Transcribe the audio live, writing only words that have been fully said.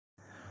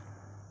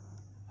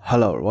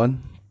Hello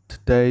everyone,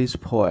 today's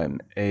poem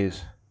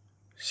is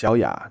小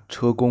雅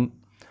车攻,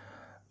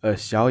 a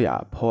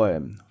Xiaoya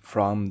poem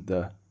from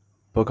the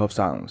Book of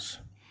Songs.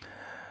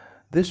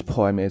 This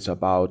poem is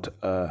about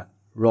a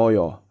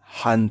royal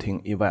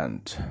hunting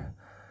event.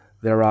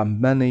 There are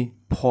many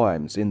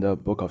poems in the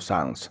Book of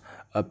Songs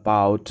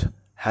about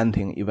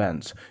hunting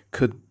events.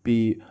 Could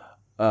be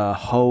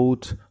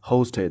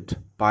hosted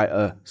by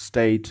a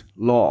state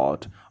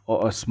lord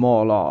or a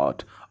small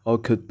lord, or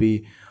could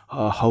be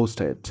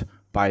hosted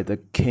by the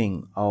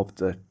king of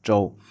the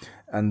Zhou.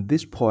 And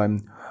this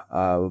poem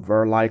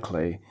very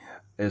likely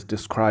is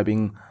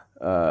describing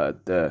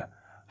the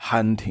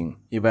hunting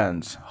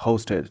events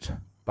hosted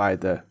by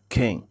the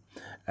king.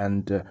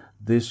 And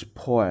this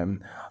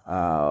poem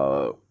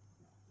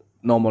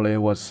normally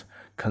was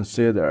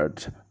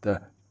considered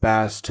the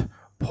best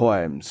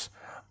poem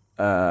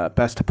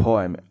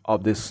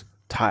of this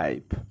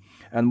type.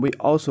 And we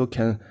also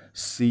can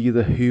see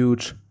the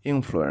huge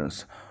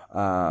influence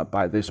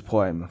by this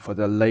poem for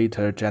the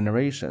later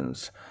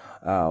generations.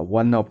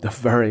 One of the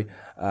very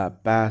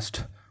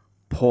best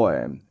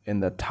poem in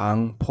the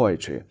Tang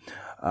poetry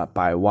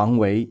by Wang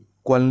Wei,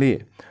 Guan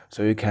Li.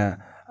 So you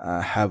can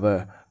have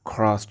a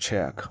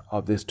cross-check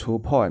of these two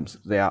poems.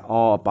 They are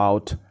all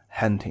about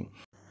hunting.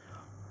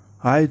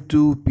 I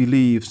do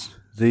believe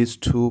these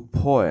two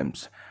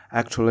poems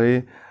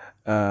actually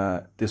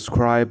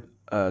describe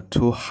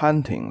two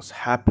huntings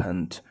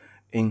happened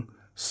in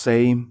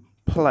same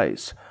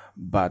place,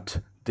 but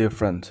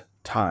different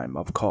time,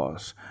 of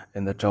course,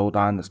 in the Zhou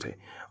dynasty.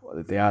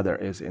 The other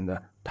is in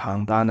the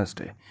Tang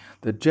dynasty.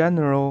 The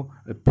general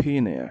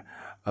opinion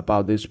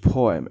about this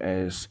poem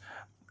is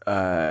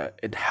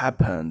it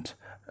happened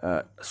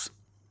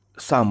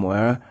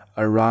somewhere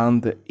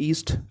around the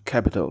east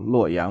capital,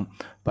 Luoyang,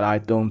 but I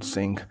don't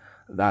think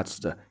that's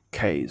the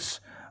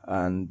case.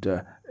 And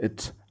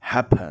it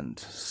happened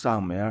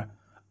somewhere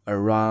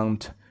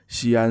around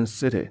Xi'an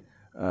city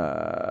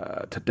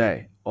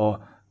today,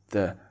 or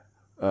the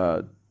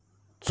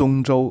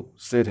Zhongzhou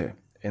city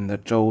in the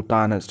Zhou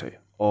dynasty,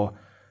 or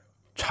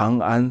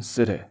Chang'an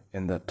city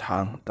in the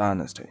Tang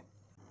dynasty.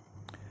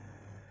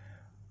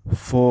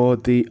 For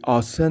the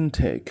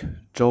authentic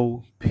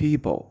Zhou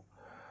people,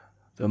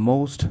 the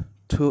most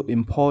two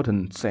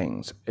important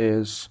things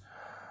is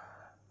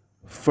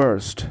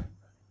first,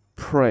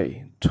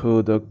 pray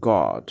to the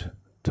god,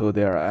 to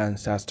their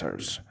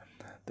ancestors.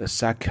 The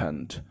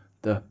second,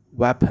 the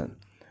weapon.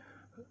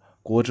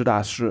 国之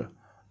大事，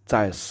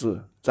在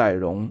祀在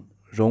戎.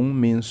 Rong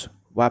means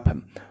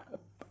weapon,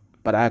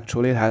 but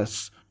actually it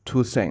has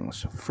two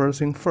things. First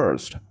thing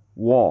first,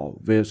 war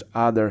with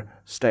other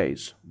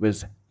states,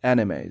 with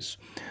enemies.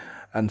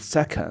 And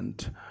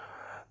second,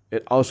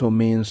 it also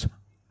means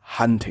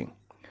hunting.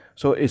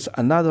 So it's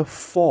another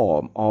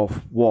form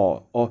of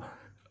war, or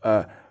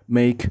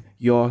make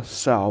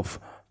yourself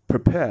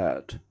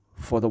prepared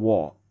for the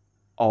war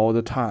all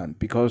the time,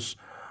 because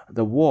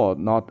the war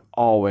not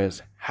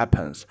always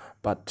happens,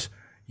 but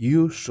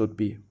you should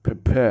be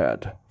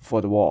prepared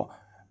for the war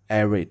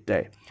every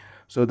day.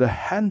 So the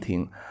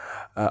hunting,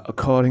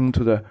 according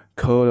to the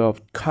code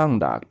of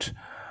conduct,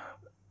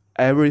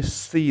 every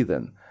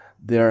season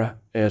there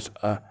is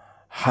a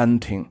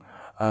hunting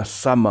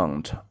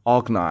summoned,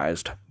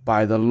 organized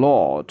by the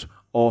Lord,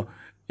 or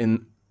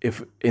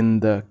if in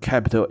the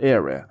capital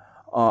area,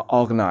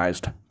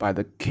 organized by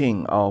the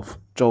king of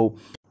Zhou.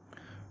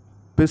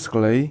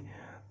 Basically,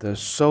 the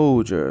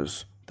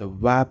soldiers, the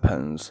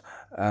weapons,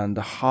 and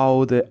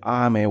how the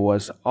army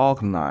was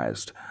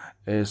organized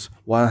is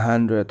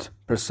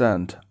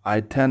 100%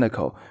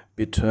 identical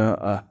between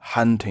a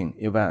hunting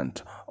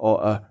event or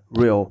a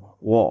real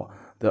war.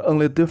 The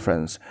only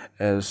difference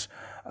is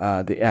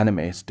the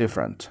enemy is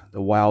different,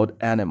 the wild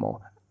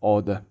animal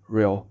or the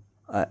real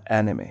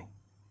enemy.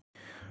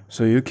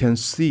 So you can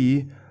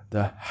see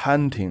the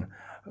hunting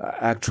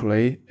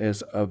actually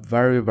is a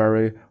very,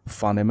 very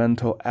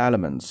fundamental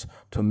element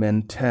to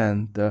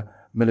maintain the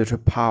military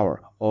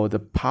power or the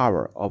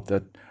power of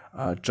the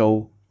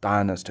Zhou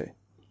dynasty.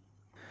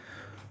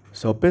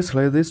 So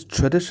basically this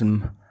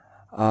tradition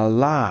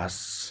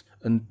lasts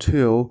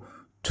until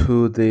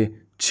to the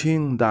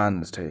Qing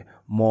dynasty,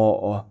 more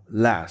or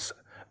less.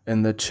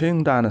 In the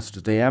Qing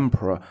dynasty, the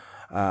emperor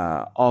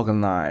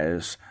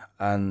organized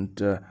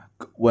and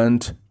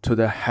went to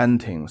the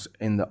huntings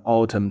in the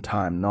autumn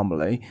time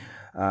normally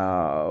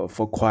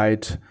for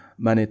quite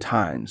many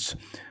times.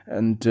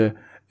 And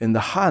in the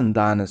Han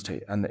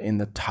dynasty and in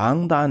the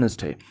Tang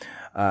dynasty,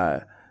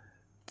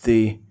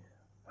 the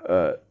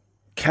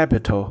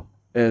capital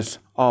is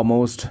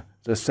almost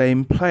the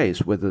same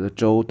place with the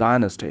Zhou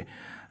dynasty.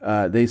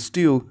 They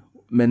still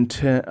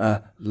maintain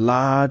a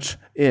large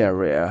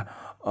area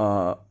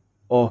or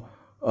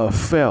a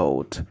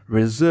field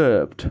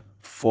reserved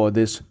for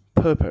this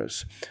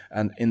purpose.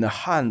 And in the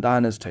Han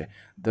dynasty,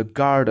 the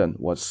garden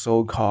was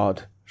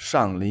so-called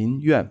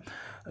Shanglin Yuan.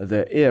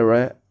 The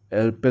area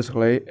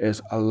basically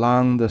is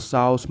along the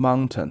South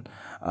Mountain,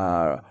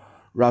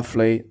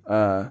 roughly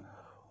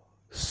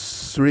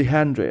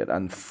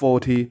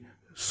 340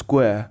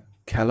 square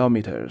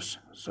kilometers.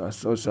 So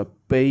it's a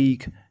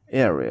big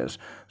areas.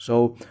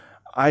 So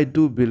I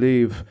do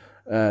believe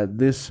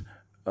this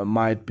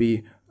might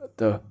be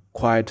the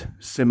quite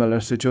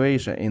similar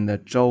situation in the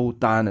Zhou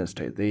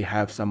dynasty. They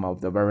have some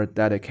of the very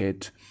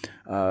dedicated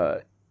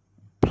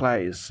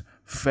place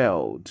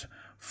field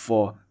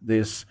for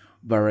this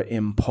very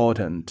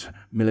important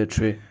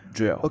military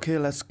drill. Okay,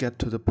 let's get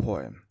to the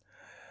poem.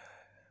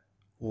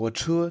 我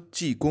车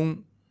既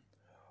攻，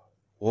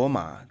我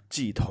马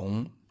既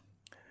同。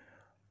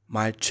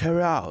My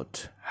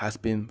chariot has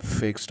been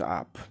fixed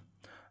up.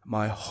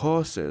 My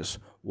horses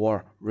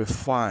were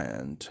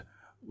refined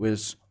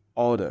with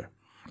order.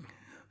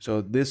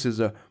 So this is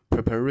a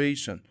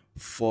preparation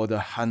for the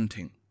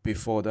hunting,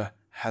 before the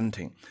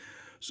hunting.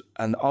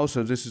 And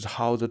also this is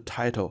how the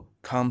title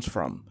comes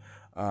from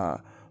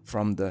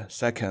the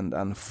second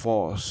and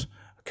fourth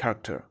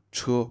character,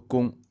 车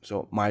攻.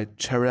 So my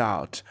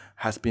chariot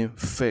has been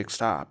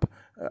fixed up.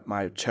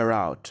 My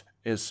chariot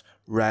is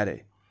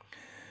ready.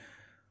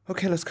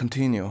 Okay, let's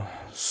continue.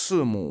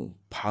 四牡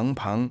庞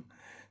庞，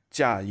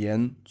驾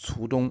言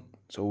徂东.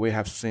 So we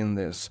have seen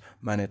this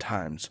many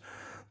times.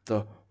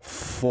 The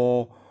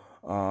four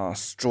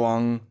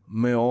strong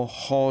male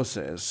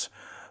horses,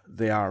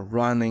 they are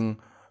running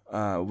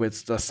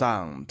with the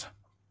sound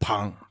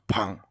pang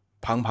pang.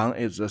 Pang pang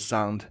is the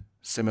sound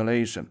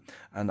simulation,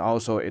 and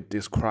also it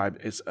describes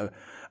it's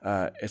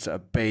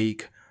a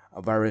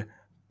very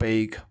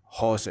big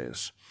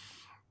horses.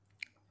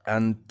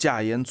 And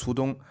驾言徂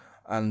东,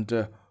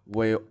 and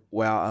we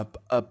are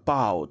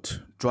about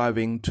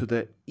driving to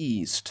the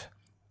east.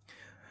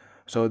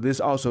 So this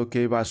also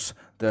gave us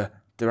the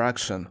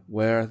direction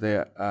where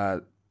they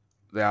are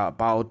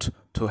about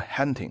to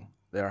hunting,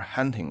 their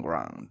hunting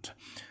ground.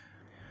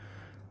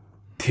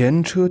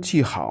 田车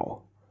既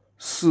好，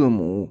四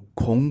牡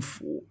孔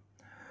阜.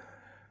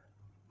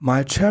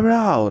 My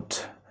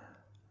chariot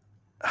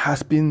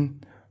has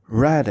been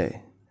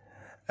ready,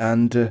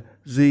 and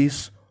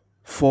these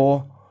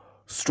four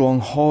strong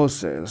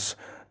horses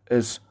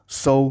is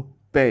so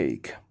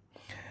big.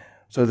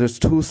 So there's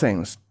two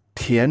things.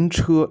 田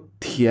车,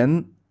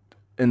 田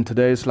in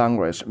today's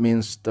language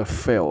means the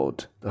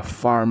field, the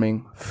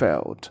farming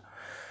field.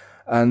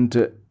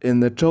 And in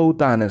the Zhou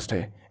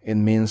dynasty, it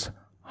means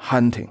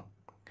hunting.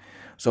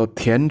 So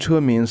田车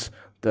means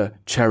the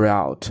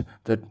chariot,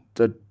 the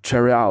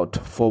chariot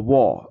for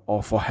war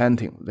or for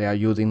hunting. They are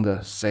using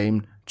the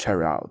same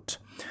chariot.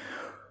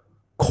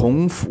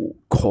 孔阜,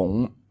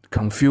 Kong,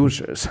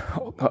 Confucius.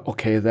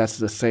 Okay, that's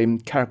the same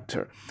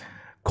character.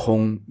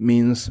 Kong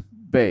means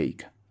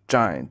big,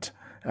 giant,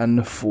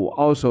 and Fu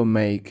also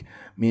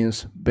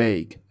means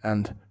big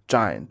and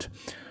giant.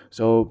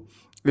 So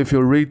if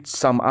you read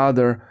some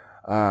other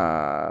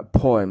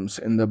poems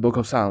in the Book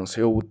of Songs,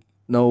 you would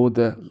know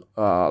the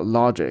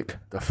logic,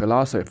 the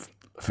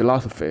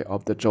philosophy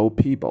of the Zhou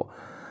people.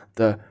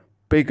 The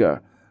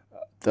bigger,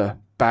 the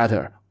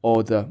better,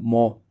 or the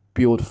more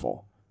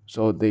beautiful.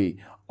 So the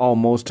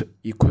almost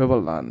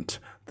equivalent,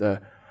 the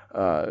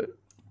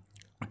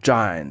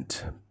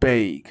giant,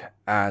 big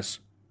as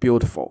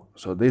beautiful.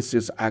 So this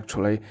is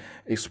actually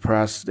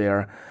express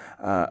their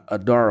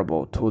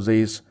adorable to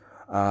these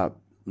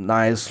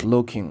nice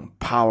looking,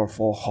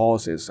 powerful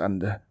horses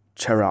and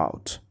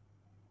chariot.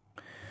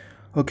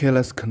 Okay,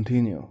 let's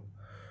continue.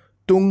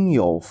 东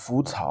有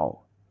甫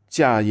草，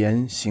驾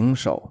言行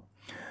狩.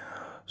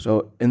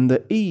 So in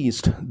the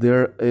east,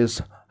 there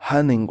is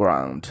hunting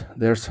ground.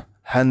 There's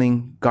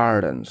hunting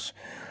gardens.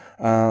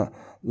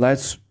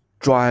 Let's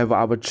drive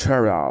our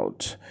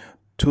chariot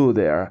to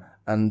there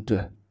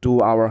and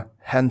do our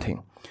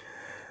hunting.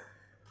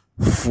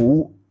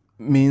 Fu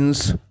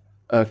means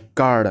a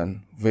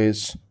garden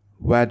with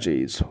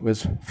veggies,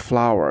 with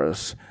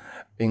flowers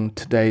in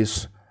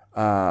today's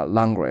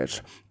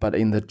language. But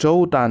in the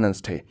Zhou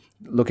dynasty,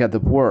 look at the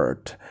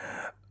word,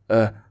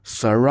 a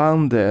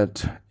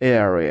surrounded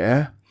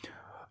area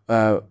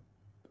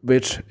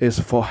which is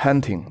for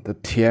hunting. The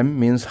tian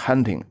means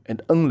hunting.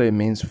 It only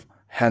means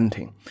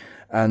hunting.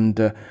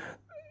 And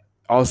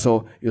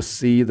also you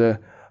see the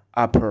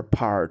upper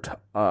part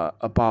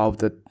above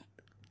the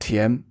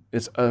tian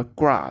is a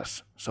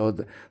grass. So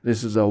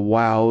this is a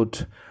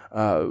wild,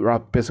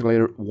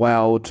 basically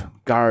wild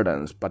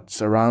gardens, but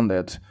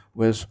surrounded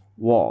with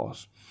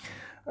walls.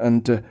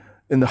 And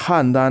in the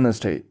Han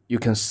Dynasty, you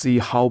can see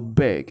how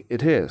big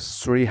it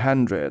is,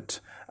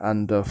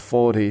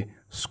 340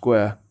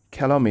 square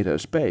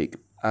kilometers big.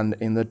 And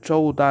in the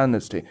Zhou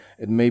Dynasty,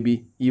 it may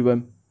be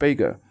even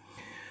bigger.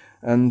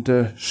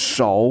 And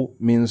shou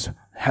means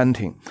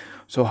hunting.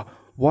 So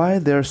why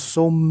there's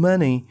so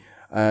many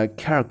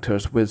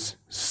characters with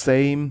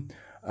same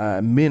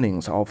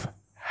meanings of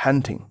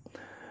hunting?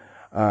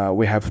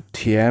 We have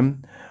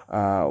tian,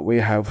 we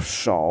have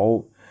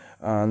shou,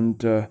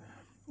 and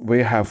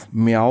we have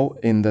miao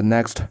in the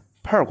next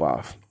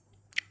paragraph.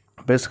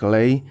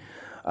 Basically,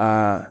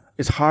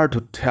 it's hard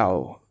to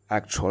tell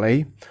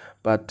actually,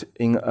 but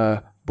in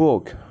a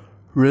book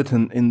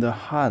written in the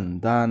Han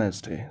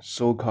Dynasty,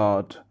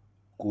 so-called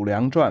谷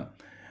梁传,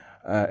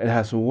 it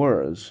has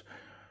words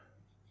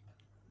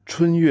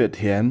春月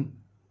田，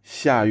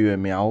夏月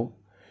苗，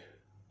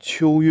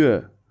秋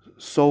月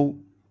搜，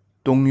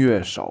冬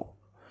月守.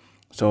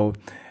 So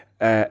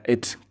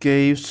it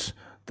gives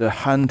the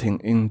hunting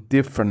in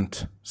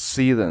different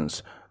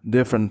seasons,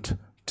 different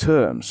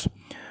terms.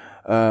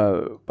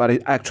 But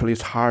it actually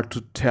is hard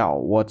to tell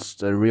what's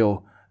the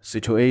real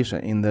situation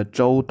in the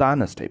Zhou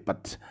dynasty.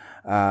 But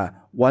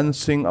one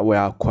thing we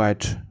are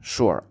quite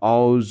sure,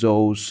 all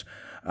those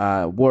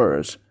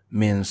words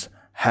means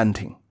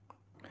hunting.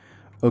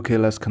 Okay,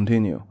 let's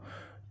continue.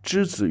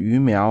 之子于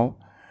苗，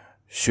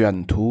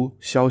选徒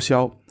嚣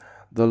嚣.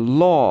 The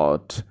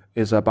Lord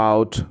is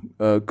about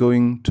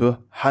going to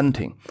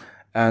hunting,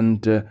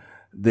 and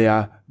they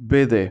are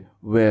busy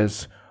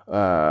with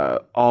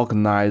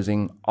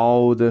organizing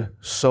all the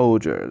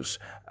soldiers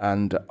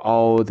and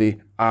all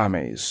the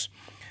armies.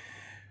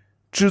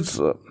 之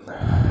子,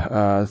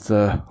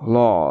 the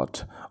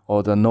Lord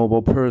or the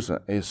noble person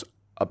is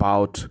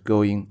about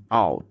going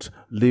out,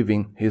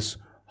 leaving his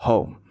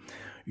home.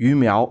 于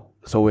苗,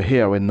 so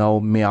here we know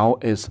苗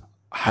is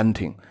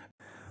hunting,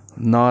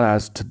 not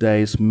as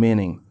today's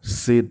meaning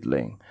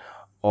seedling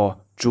or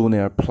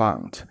junior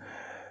plant.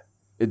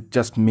 It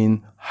just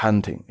means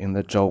hunting in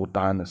the Zhou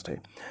dynasty.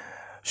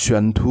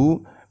 选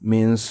徒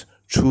means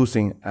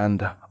choosing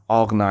and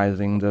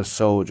organizing the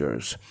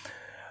soldiers.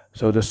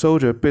 So the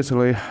soldier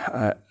basically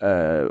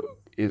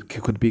it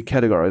could be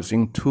categorized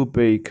in two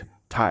big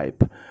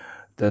types.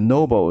 The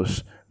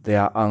nobles, they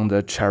are on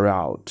the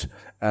chariot,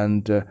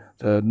 and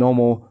the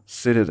normal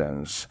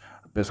citizens,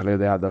 basically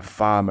they are the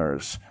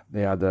farmers,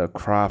 they are the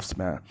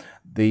craftsmen,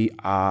 they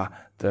are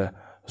the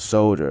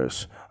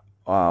soldiers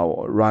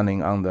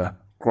running on the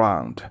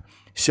ground.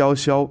 嚣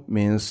嚣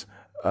means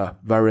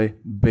very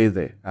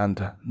busy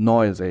and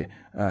noisy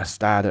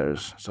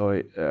status.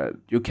 So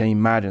you can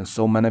imagine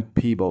so many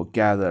people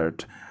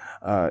gathered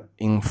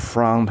in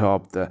front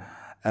of the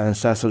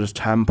ancestors'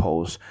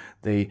 temples.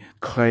 They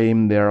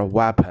claim their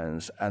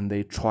weapons and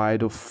they try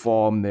to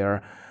form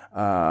their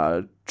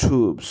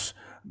troops,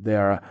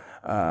 their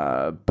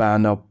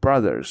band of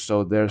brothers.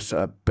 So there's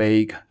a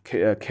big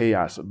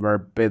chaos, very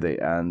busy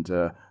and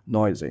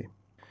noisy.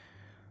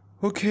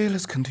 Okay,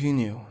 let's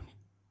continue.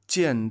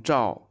 建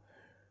旪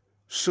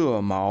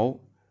设邙，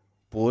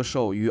搏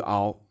兽于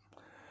敖.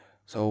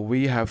 So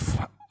we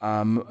have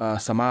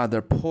some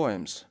other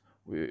poems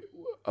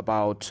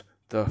about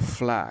the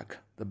flag,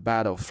 the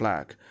battle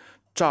flag.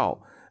 旪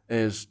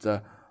is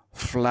the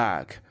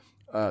flag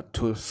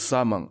to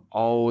summon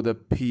all the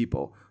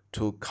people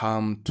to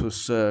come to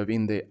serve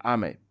in the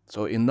army.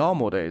 So in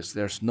normal days,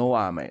 there's no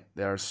army.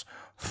 There's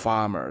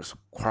farmers,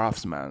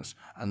 craftsmen,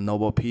 and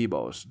noble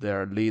peoples.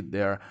 They lead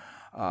their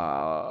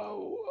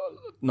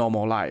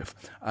normal life.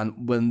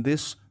 And when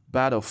this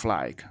battle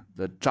flag,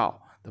 the Zhao,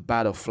 the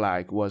battle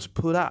flag was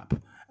put up,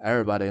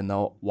 everybody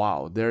know,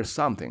 wow, there's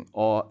something,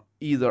 or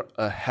either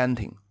a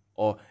hunting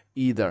or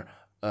either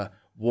a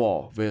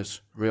war with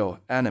real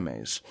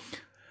enemies.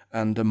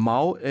 And the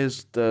Mao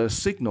is the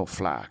signal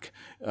flag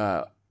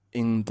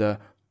in the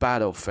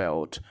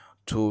battlefield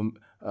to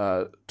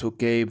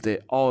give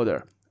the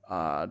order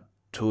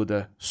to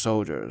the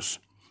soldiers.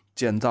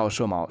 建旪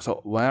设邙.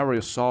 So whenever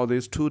you saw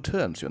these two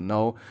terms, you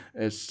know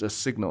it's the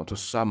signal to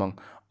summon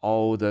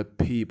all the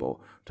people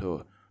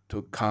to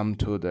come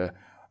to the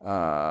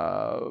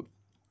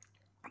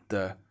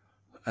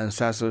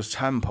ancestors'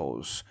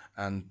 temples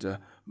and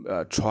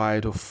try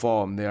to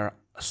form their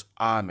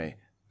army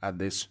at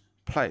this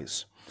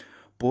place.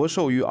 搏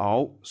兽于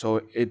敖,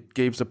 so it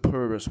gives the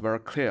purpose very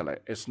clearly.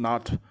 It's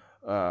not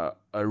a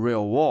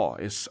real war,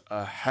 it's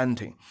a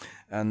hunting.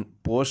 And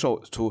搏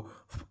兽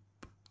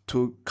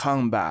to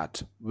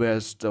combat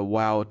with the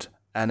wild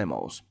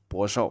animals.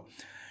 搏兽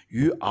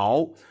于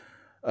敖.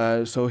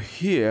 So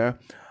here,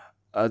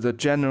 the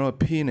general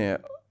opinion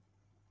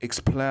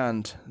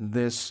explained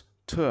this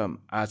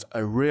term as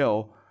a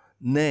real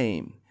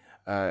name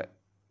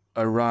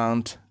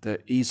around the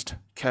east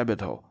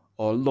capital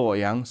or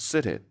Luoyang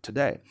city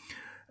today.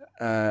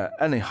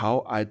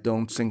 Anyhow, I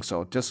don't think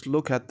so. Just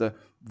look at the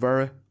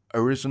very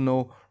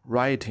original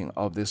writing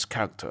of this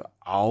character,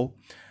 Ao.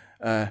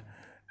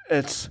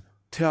 It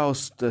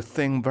tells the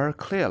thing very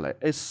clearly.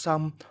 It's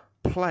some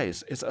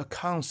place, it's a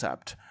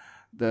concept.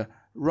 The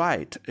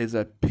right is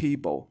a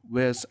people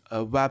with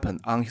a weapon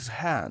on his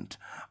hand.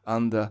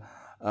 On the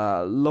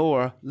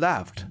lower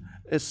left,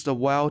 it's the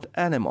wild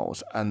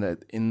animals,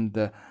 and in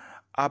the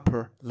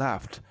upper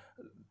left,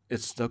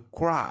 it's the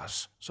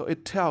grass. So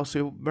it tells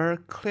you very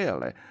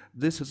clearly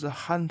this is a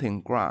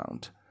hunting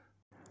ground.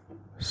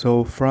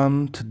 So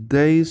from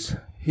today's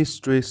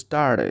history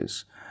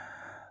studies,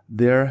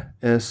 there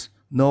is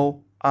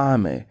no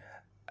army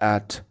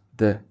at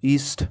the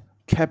east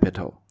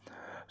capital.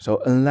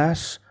 So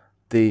unless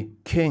the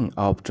king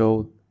of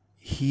Zhou,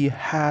 he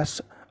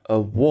has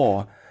a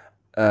war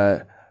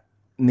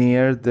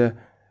near the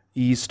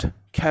east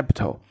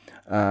capital.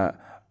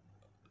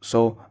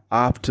 So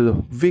after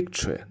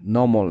victory,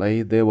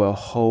 normally they will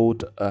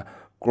hold a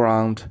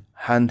ground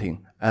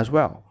hunting as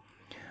well.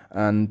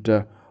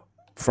 And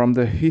from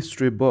the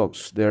history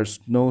books, there's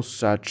no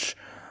such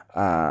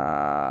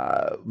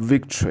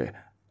victory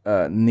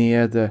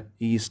near the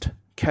east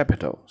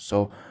capital.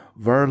 So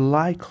very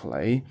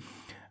likely,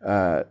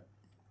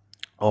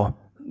 or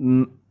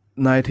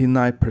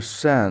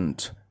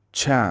 99%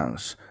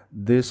 chance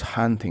this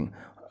hunting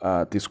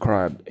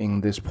described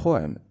in this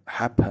poem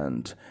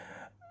happened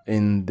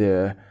in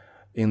their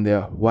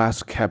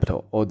west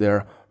capital or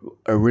their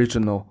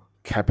original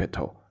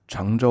capital,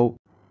 Changzhou.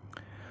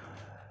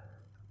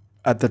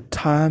 At the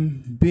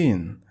time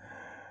being,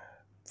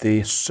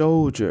 the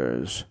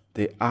soldiers,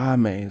 the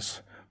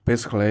armies,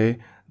 basically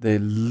they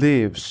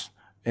lives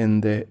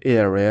in the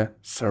area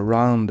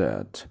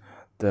surrounded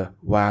the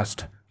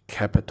west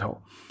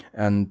capital.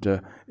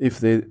 And if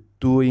they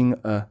doing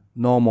a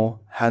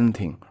normal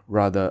hunting,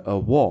 rather a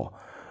war,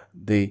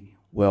 they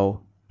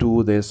will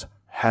do this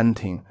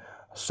hunting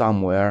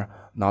somewhere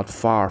not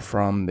far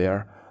from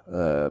their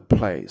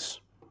place.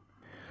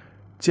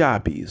 驾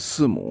彼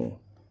四牡，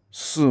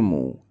四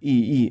牡奕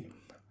奕.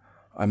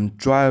 I'm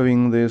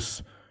driving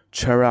this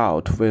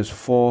chariot with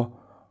 4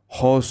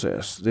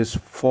 horses. These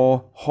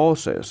 4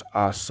 horses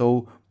are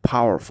so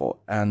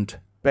powerful and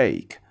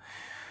big.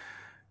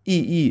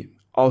 奕奕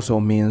also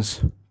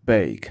means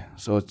big.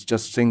 So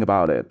just think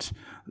about it.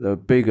 The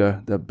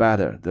bigger, the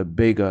better. The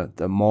bigger,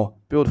 the more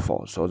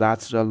beautiful. So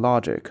that's the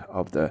logic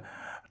of the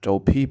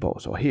Zhou people.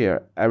 So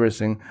here,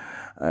 everything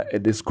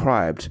it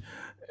described,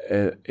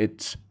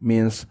 it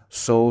means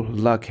so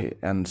lucky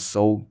and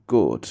so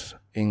good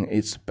in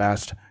its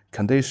best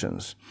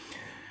conditions.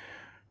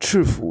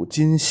 赤芾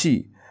金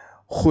舄，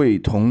会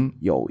同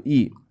有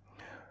绎.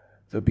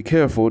 So be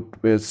careful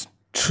with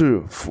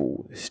赤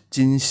芾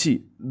金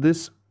舄.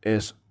 This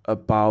is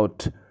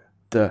about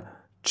the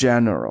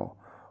general,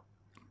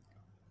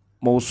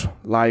 most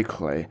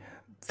likely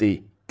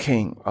the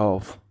king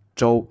of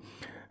Zhou,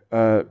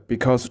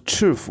 because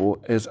赤芾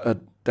is a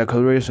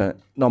decoration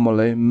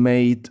normally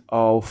made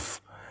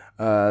of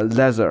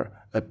leather,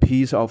 a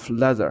piece of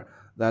leather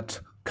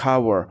that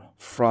cover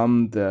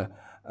from the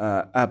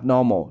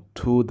abnormal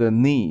to the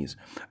knees,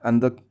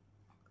 and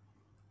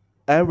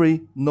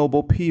every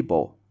noble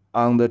people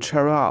on the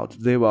chariot,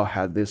 they will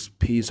have this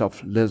piece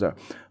of leather,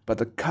 but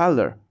the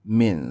color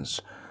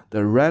means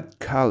the red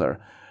color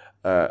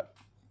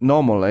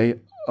normally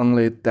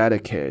only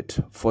dedicate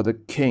for the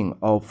king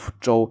of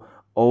Zhou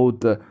or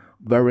the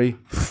very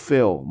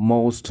few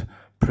most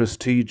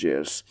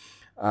prestigious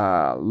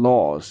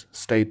laws,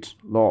 state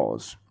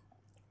laws.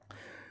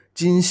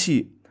 金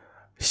舄,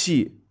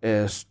 舄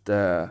is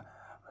the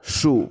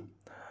shoe,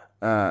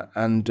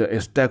 and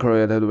it's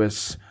decorated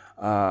with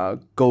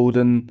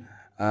golden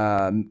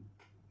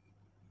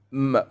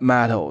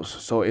metals,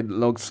 so it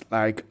looks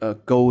like a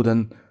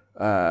golden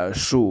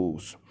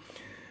shoes.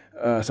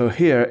 So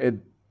here it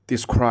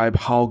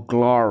describes how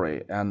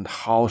glory and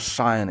how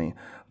shining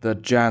the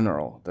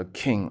general, the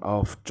king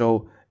of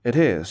Zhou, it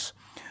is.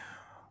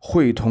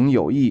 会同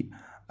有绎,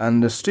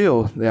 and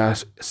still they are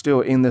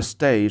still in the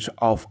stage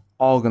of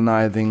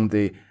organizing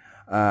the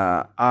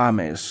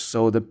armies.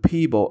 So the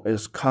people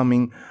is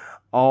coming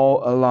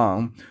all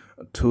along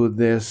to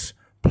this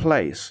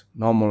place,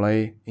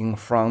 normally in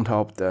front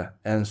of the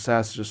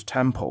ancestors'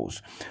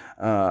 temples,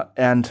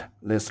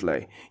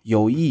 endlessly.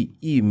 有绎,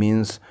 绎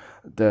means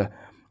the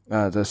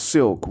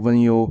silk.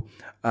 When you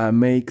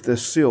make the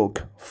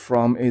silk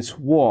from its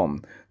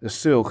worm, the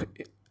silk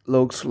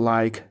looks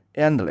like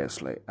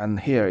endlessly,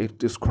 and here it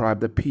describes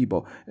the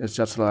people. It's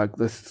just like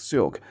the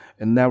silk.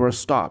 It never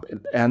stops.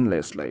 It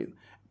endlessly.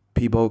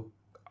 People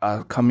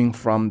are coming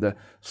from the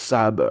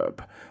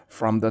suburb,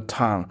 from the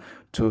town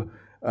to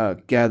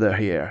gather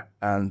here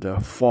and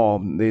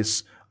form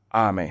this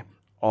army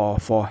or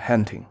for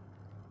hunting.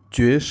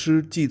 决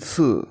拾既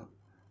佽，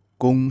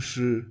弓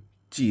矢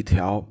既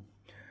调.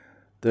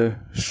 The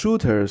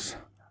shooters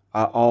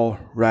are all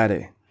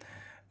ready,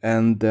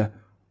 and the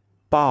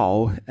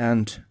bow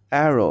and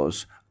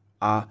arrows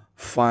are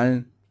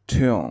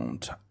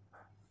fine-tuned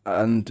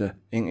and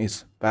in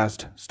its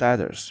best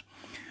status.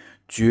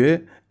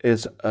 决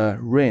is a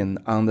ring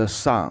on the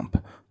thumb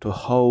to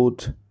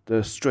hold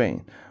the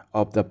string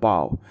of the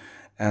bow,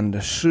 and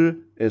矢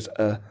is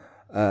a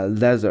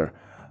leather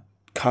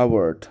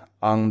covered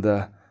on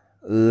the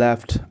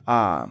left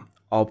arm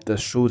of the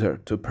shooter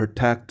to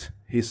protect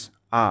his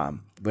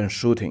arm when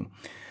shooting.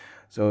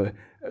 So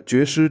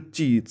决拾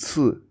既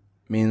佽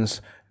means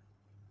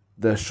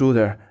the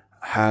shooter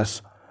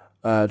has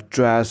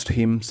dressed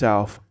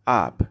himself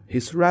up.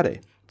 He's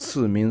ready.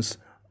 佽 means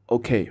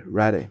okay,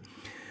 ready.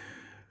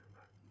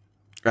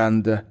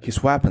 And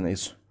his weapon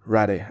is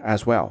ready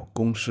as well.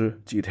 弓矢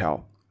既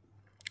调.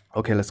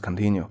 Okay, let's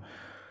continue.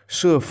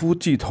 射夫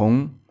既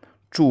同，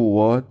助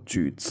我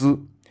举资.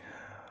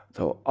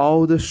 So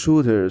all the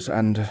shooters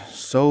and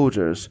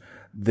soldiers,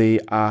 they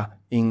are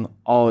in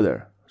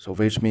order. So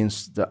which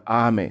means the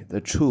army,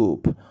 the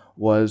troop,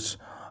 was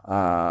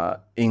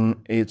in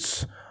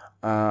its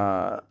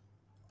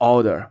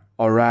order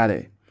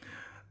already.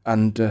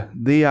 And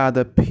they are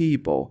the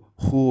people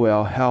who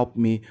will help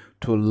me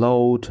to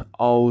load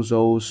all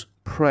those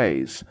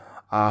preys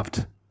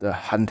after the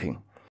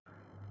hunting.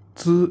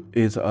 zi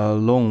is a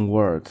loan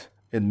word.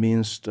 It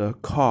means the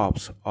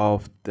corpse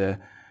of the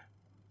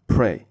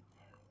prey.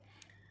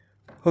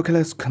 Okay,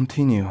 let's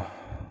continue.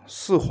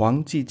 四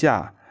黄既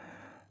驾，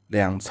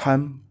两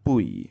参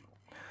不已。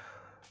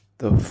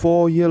The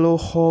 4 yellow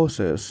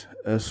horses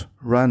is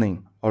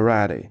running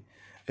already.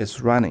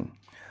 It's running.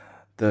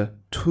 The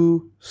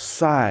 2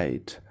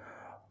 side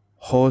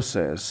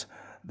horses,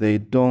 they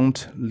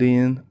don't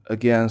lean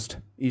against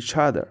each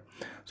other.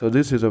 So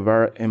this is a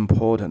very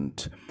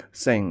important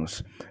thing.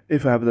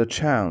 If you have the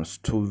chance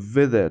to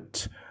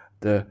visit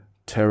the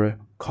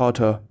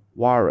Terracotta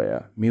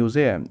Warrior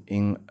Museum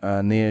in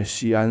near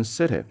Xi'an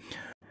City,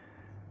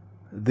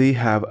 they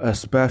have a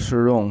special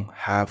room,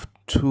 have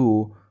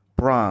 2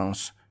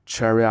 bronze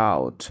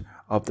chariots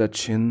of the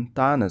Qin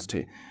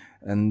dynasty,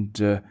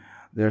 and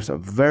there's a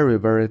very,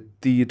 very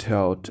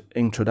detailed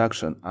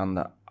introduction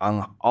on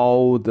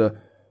all the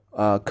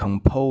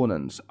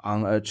components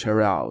on a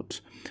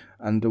chariot.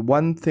 And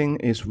one thing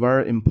is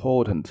very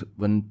important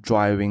when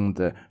driving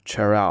the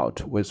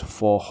chariot with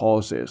 4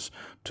 horses,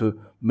 to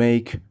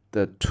make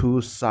the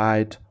 2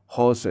 side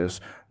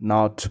horses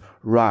not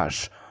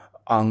rush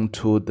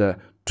onto the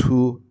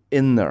 2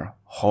 inner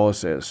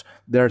horses.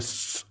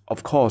 There's,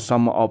 of course,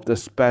 some of the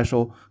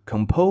special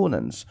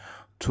components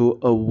to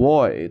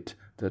avoid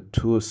the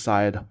 2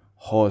 side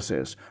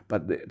horses,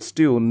 but they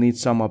still need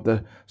some of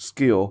the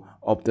skill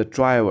of the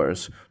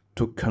drivers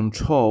to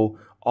control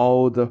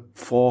all the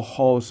 4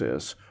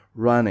 horses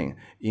running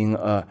in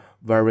a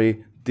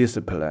very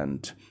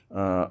disciplined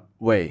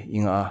way,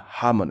 in a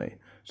harmony.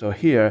 So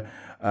here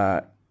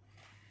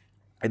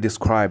I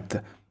described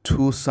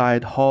 2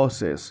 side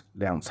horses,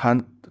 两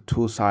参, the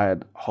 2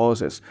 side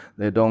horses,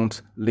 they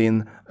don't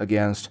lean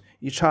against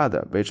each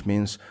other, which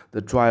means the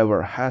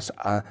driver has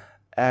an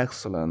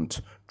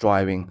excellent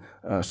driving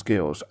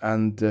skills,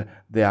 and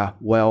they are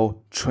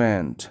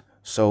well-trained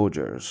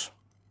soldiers.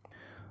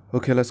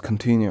 Okay, let's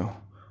continue.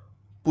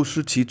 不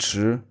失其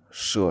驰，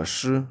舍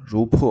师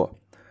如破。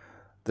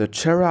The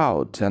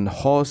chariot and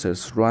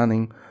horses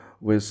running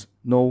with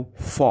no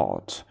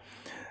fault,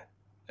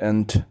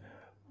 and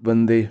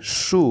when they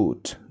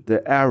shoot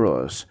the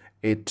arrows,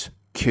 it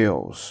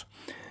kills.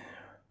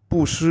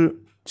 不失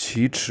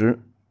其驰，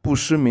不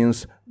失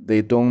means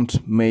they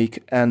don't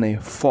make any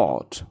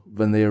fault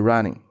when they're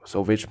running,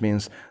 so which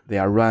means they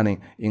are running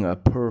in a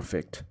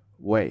perfect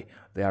way.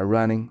 They are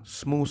running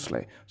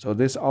smoothly. So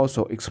this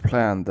also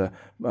explains the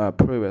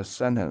previous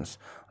sentence,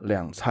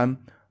 两参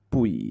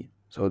不已.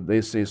 So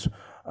this is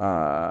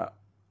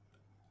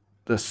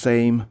the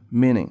same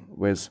meaning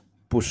with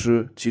不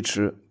失其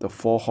驰. The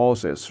 4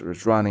 horses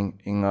is running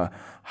in a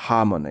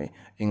harmony,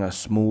 in a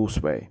smooth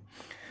way,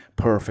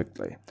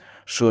 perfectly.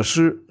 舍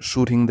师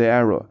shooting the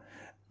arrow.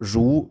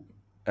 如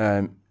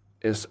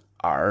is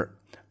而,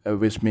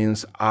 which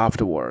means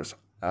afterwards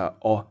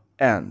or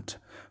end.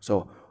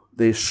 So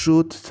they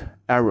shoot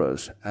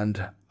arrows,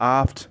 and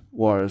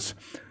afterwards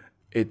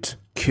it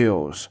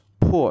kills.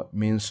 破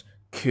means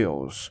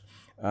kills,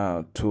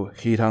 to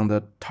hit on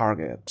the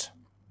target.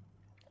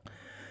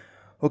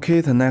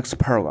 Okay, the next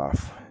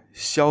paragraph.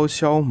 萧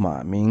萧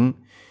马鸣，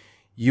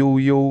悠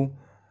悠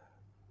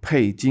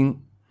佩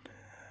金.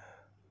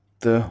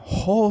 The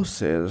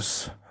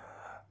horses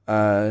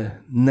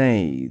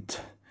neighed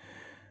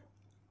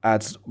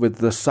as with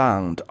the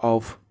sound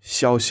of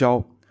萧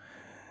萧,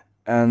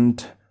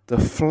 and the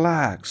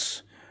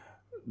flags,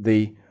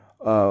 they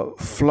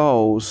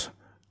flows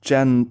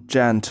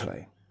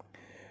gently.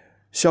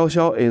 萧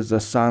萧 is the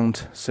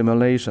sound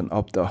simulation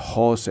of the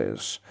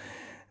horses,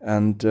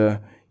 and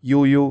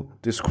Yu Yu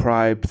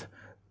described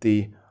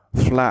the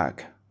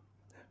flag.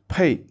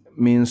 Pei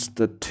means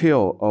the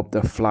tail of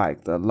the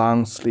flag, the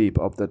long sleeve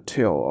of the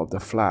tail of the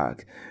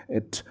flag.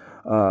 It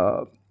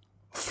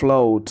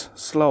float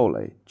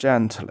slowly,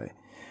 gently.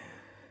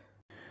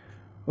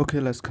 Okay,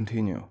 let's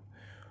continue.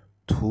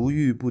 图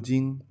玉不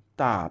惊，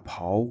大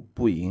袍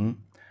不迎.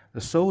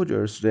 The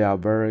soldiers, they are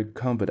very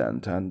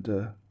confident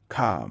and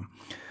calm.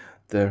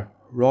 The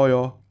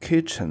royal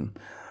kitchen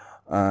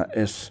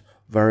is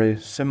very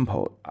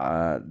simple.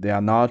 They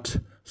are not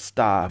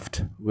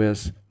stuffed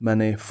with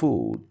many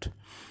food.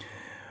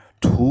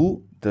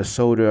 Tu, the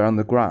soldier on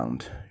the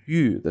ground.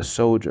 Yu, the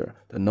soldier,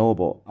 the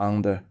noble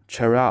on the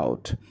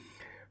chariot.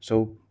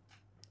 So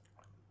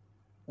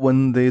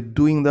when they're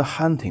doing the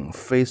hunting,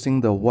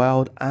 facing the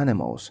wild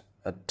animals,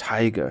 a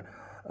tiger,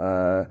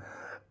 a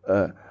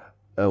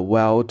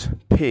wild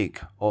pig,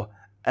 or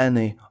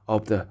any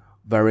of the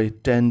very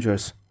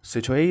dangerous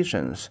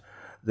situations,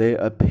 they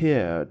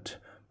appeared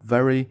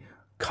very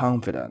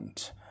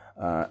confident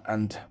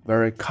and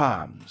very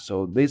calm.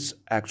 So this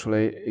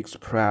actually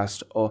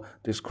expressed or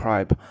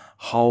described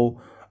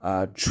how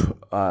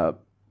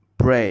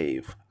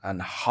brave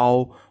and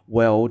how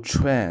well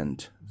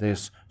trained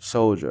this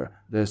soldier,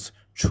 this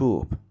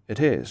troop, it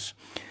is.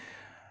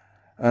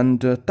 And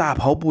大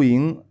袍不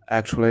迎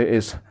actually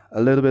is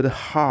a little bit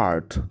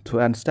hard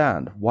to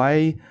understand.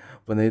 Why,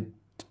 when they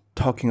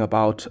talking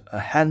about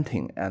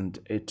hunting and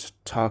it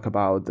talk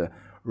about the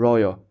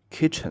royal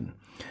kitchen?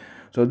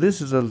 So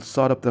this is a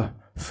sort of the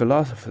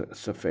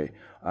philosophy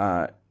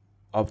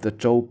of the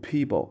Zhou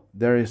people,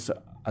 there is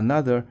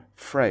another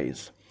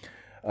phrase,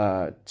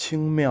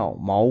 清庙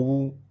茅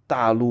屋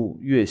大陆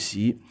月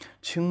席.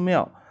 清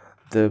庙,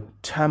 the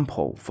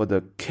temple for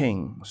the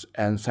king's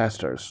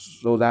ancestors,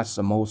 so that's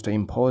the most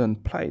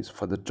important place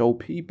for the Zhou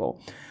people.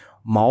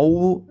 茅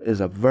屋 is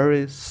a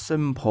very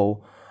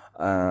simple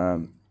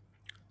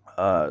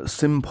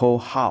simple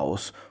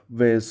house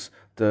with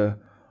the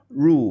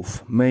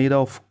roof made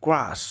of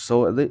grass,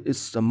 so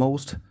it's the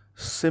most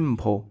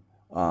simple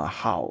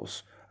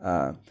house.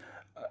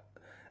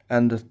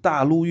 And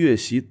大陆月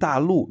席, 大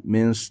陆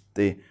means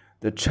the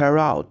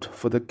chariot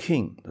for the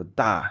king.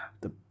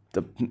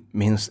 The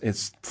means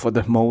it's for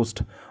the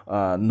most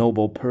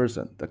noble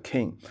person, the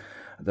king.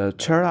 The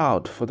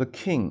chariot for the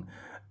king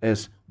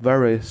is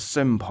very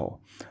simple,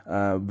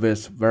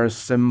 with very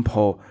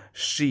simple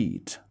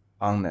sheet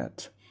on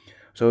it.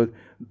 So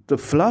the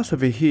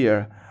philosophy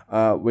here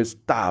with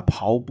大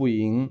袍不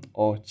迎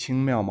or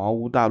清庙茅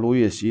屋大陆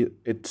月席,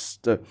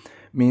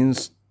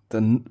 means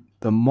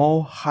the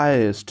more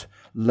highest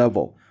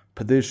level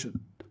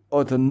position,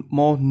 or the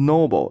more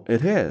noble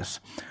it is.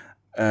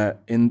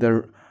 In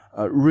the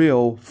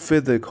real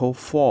physical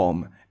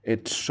form,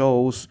 it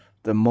shows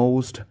the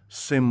most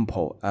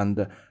simple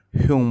and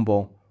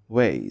humble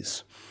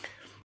ways.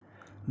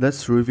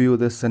 Let's review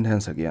this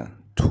sentence again.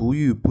 图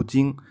遇不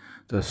惊,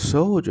 the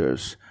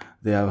soldiers,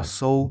 they are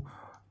so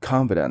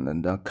confident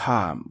and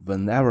calm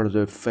whenever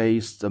they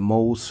face the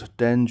most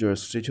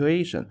dangerous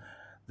situation.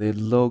 They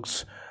look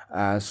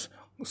as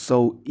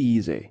so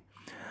easy.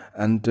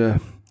 And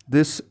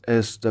this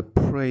is the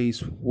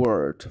praise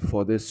word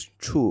for this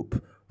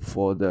troop,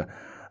 for the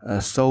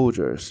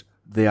soldiers.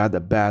 They are the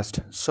best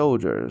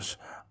soldiers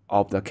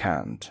of the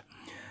camp.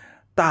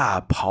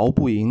 大袍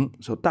不迎,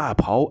 so 大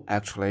袍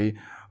actually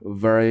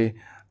very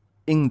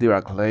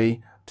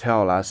indirectly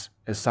tell us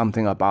is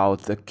something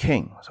about the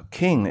king. So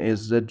king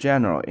is the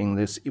general in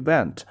this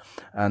event,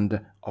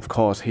 and of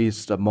course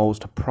he's the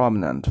most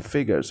prominent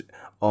figures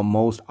or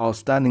most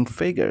outstanding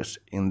figures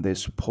in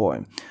this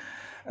poem.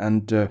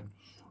 And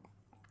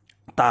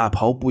大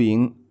袍不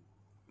迎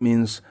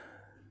means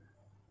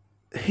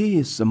he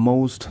is the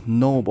most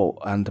noble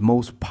and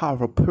most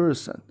powerful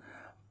person,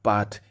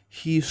 but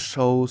he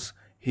shows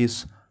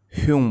his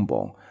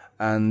humble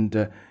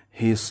and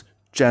his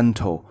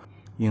gentle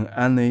in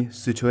any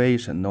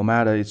situation, no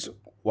matter it's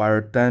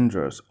very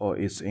dangerous or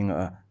it's in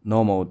a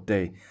normal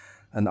day.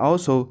 And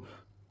also,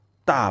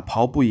 大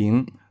袍不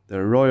迎, the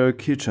royal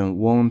kitchen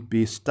won't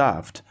be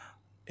stuffed,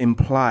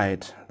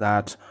 implied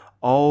that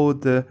all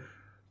the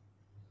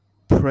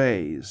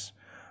praise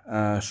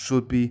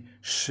should be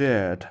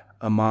shared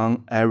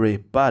among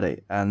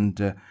everybody,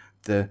 and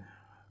the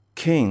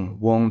king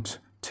won't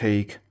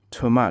take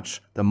too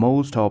much. The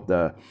most of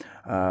the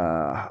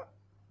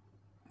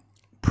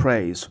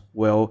praise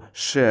will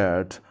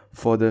shared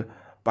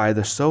by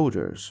the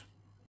soldiers.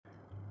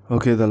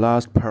 Okay, the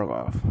last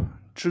paragraph.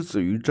 之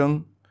子于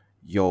征,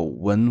 有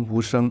闻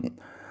无声.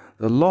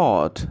 The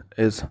Lord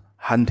is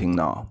hunting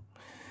now,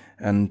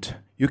 and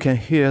you can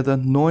hear the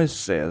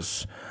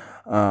noises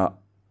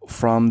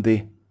from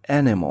the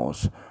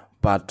animals,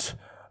 but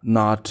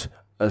not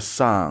a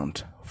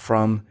sound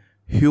from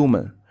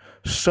human.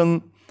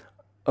 声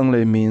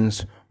only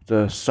means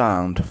the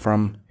sound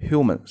from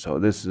human, so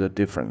this is the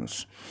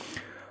difference.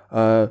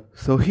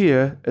 So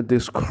here it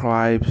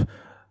describes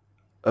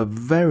a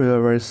very,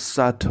 very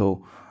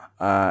subtle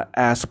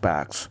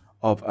aspects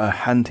of a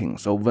hunting.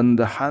 So when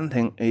the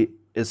hunting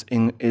is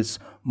in its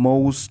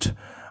most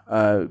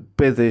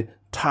busy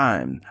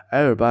time,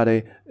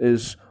 everybody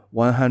is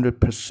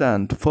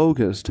 100%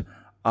 focused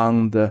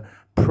on the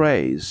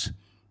praise.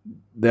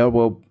 There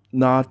will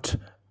not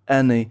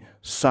any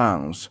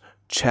sounds,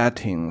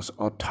 chattings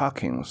or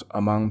talkings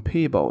among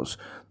peoples.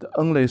 The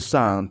only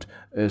sound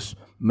is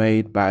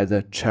made by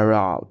the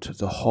chariot,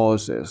 the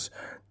horses,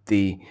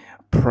 the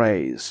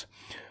praise.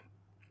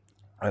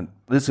 And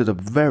this is a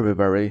very,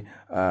 very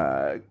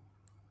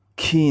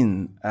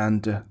keen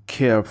and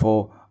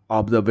careful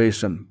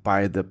observation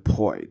by the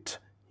poet.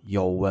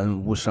 有闻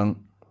无声.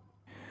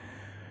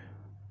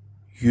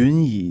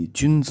 云以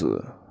君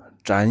子，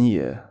展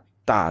也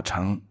大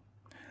成.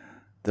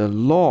 The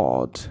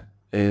Lord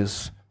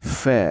is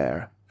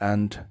fair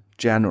and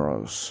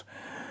generous.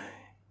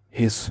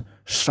 He's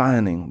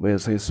shining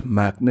with his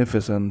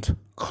magnificent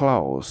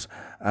clothes,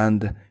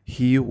 and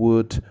he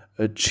would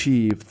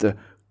achieve the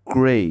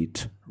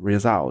great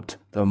result,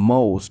 the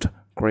most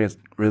great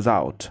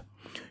result.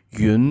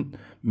 云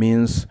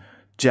means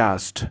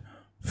just,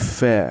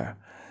 fair,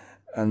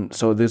 and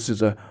so this is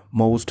the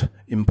most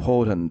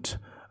important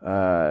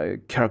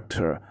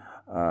character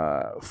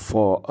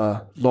for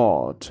a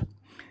lord.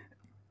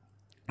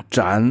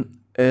 展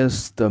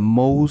is the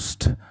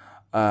most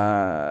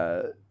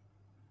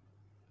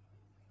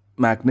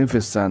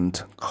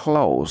magnificent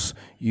clothes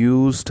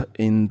used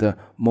in the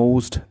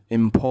most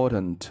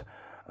important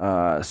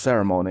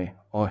ceremony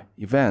or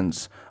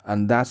events,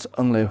 and that's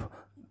only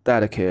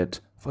dedicated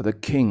for the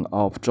king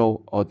of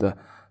Zhou, or the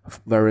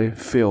very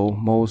few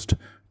most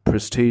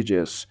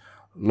prestigious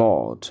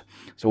lord.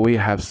 So we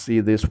have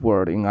seen this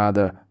word in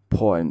other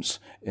poems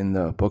in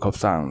the Book of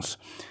Songs.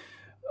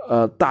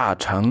 大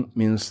成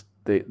means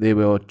they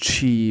will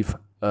achieve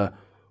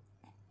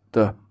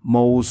the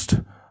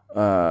most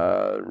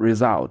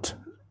result.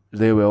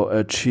 They will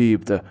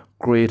achieve the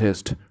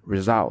greatest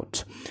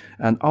result.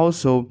 And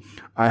also,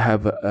 I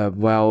have a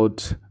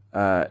wild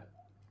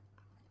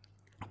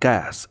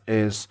guess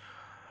is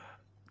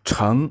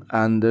成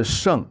and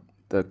胜,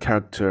 the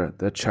character,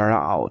 the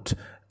chariot,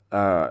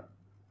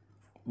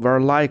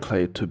 very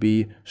likely to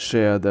be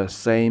share the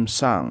same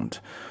sound.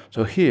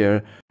 So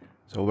here,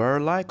 very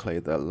likely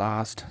the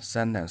last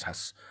sentence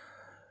has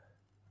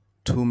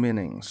two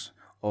meanings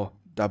or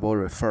double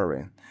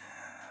referring.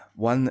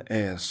 One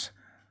is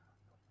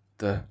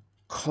the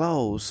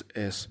clothes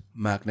is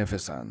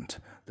magnificent.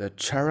 The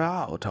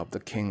chariot of the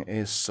king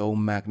is so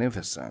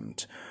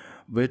magnificent,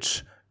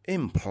 which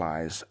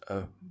implies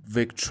a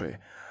victory,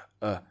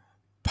 a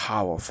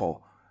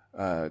powerful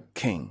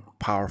king,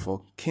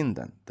 powerful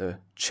kingdom. The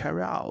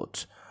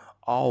chariot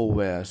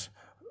always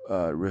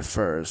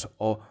refers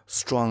or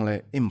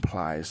strongly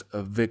implies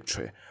a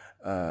victory,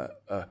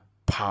 a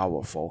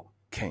powerful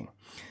king.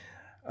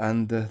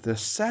 And the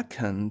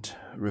second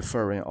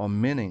referring or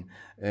meaning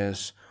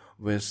is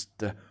with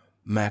the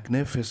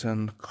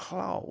magnificent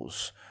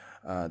clothes.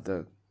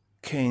 The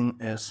king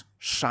is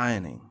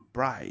shining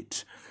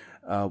bright.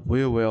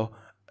 We will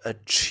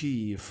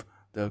achieve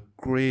the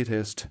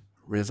greatest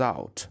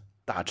result,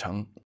 大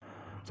成.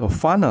 So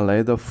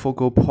finally, the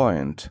focal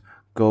point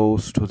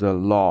goes to the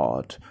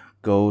Lord,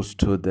 goes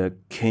to the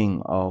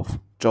king of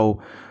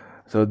Zhou.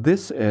 So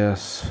this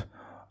is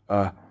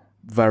a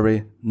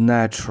very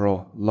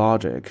natural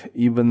logic,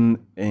 even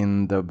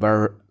in the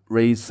very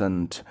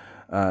recent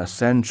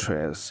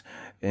centuries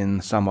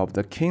in some of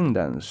the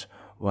kingdoms.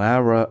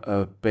 Whenever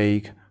a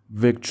big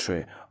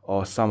victory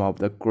or some of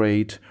the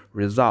great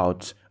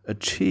results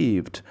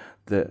achieved,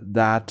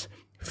 that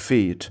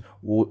feat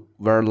would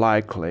very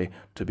likely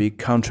to be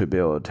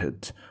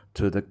contributed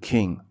to the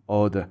king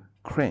or the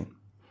queen.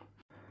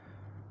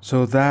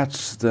 So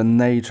that's the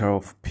nature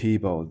of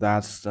people,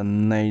 that's the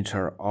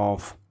nature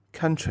of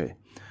country.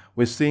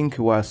 We think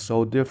we are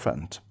so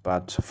different,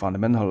 but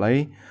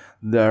fundamentally,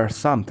 there's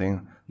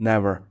something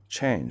never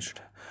changed.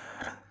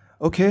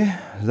 Okay,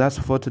 that's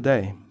for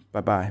today.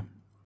 Bye-bye.